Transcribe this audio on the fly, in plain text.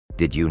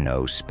Did you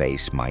know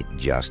space might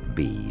just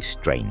be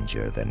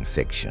stranger than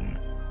fiction?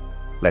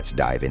 Let's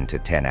dive into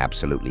 10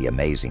 absolutely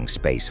amazing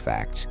space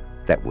facts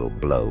that will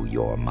blow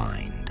your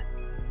mind.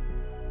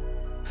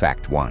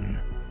 Fact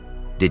 1.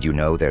 Did you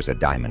know there's a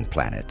diamond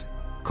planet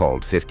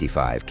called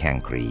 55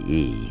 Cancri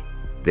e?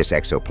 This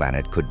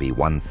exoplanet could be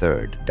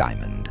 1/3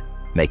 diamond,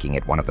 making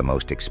it one of the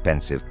most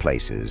expensive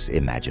places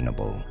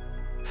imaginable.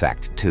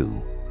 Fact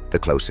 2. The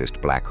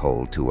closest black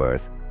hole to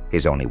Earth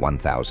is only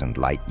 1,000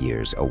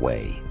 light-years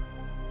away.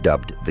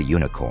 Dubbed the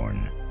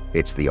unicorn,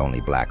 it's the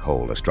only black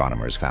hole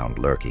astronomers found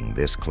lurking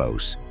this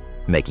close,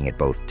 making it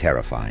both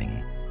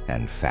terrifying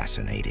and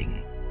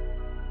fascinating.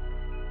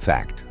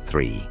 Fact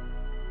 3.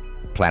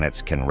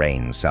 Planets can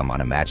rain some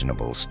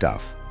unimaginable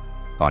stuff.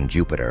 On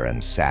Jupiter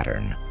and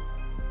Saturn,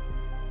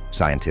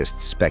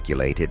 scientists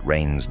speculate it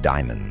rains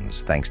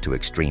diamonds thanks to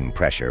extreme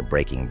pressure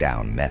breaking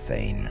down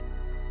methane.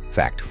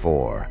 Fact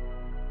 4.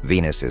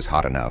 Venus is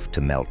hot enough to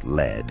melt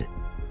lead,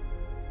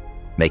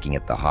 making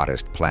it the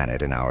hottest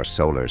planet in our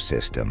solar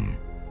system,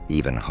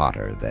 even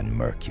hotter than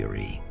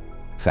Mercury.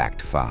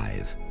 Fact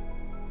 5.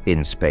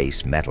 In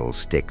space, metal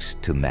sticks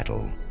to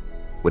metal.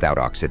 Without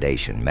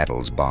oxidation,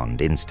 metals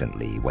bond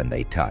instantly when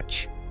they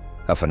touch,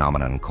 a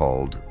phenomenon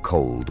called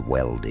cold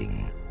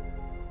welding.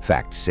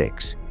 Fact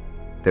 6.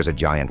 There's a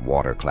giant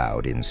water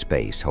cloud in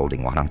space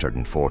holding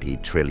 140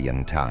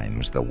 trillion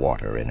times the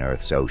water in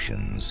Earth's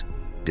oceans,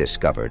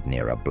 discovered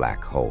near a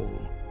black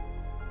hole.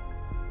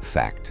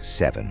 Fact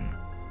 7.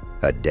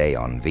 A day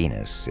on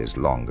Venus is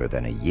longer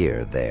than a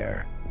year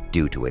there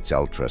due to its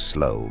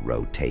ultra-slow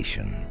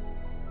rotation.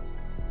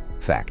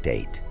 Fact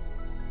 8.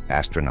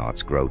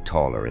 Astronauts grow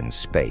taller in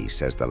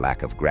space as the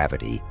lack of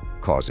gravity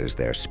causes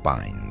their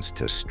spines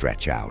to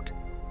stretch out.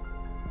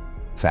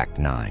 Fact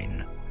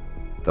 9.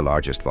 The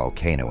largest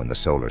volcano in the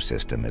solar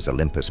system is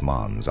Olympus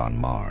Mons on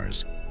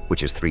Mars,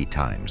 which is 3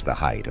 times the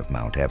height of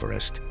Mount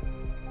Everest.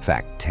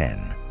 Fact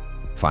 10.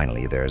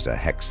 Finally, there's a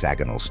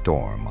hexagonal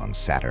storm on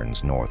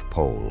Saturn's North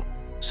Pole,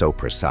 so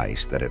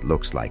precise that it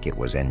looks like it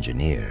was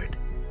engineered.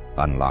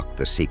 Unlock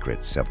the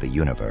secrets of the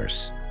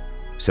universe.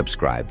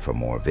 Subscribe for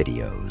more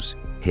videos,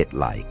 hit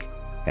like,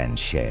 and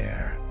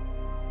share.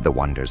 The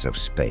wonders of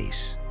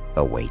space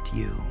await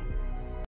you.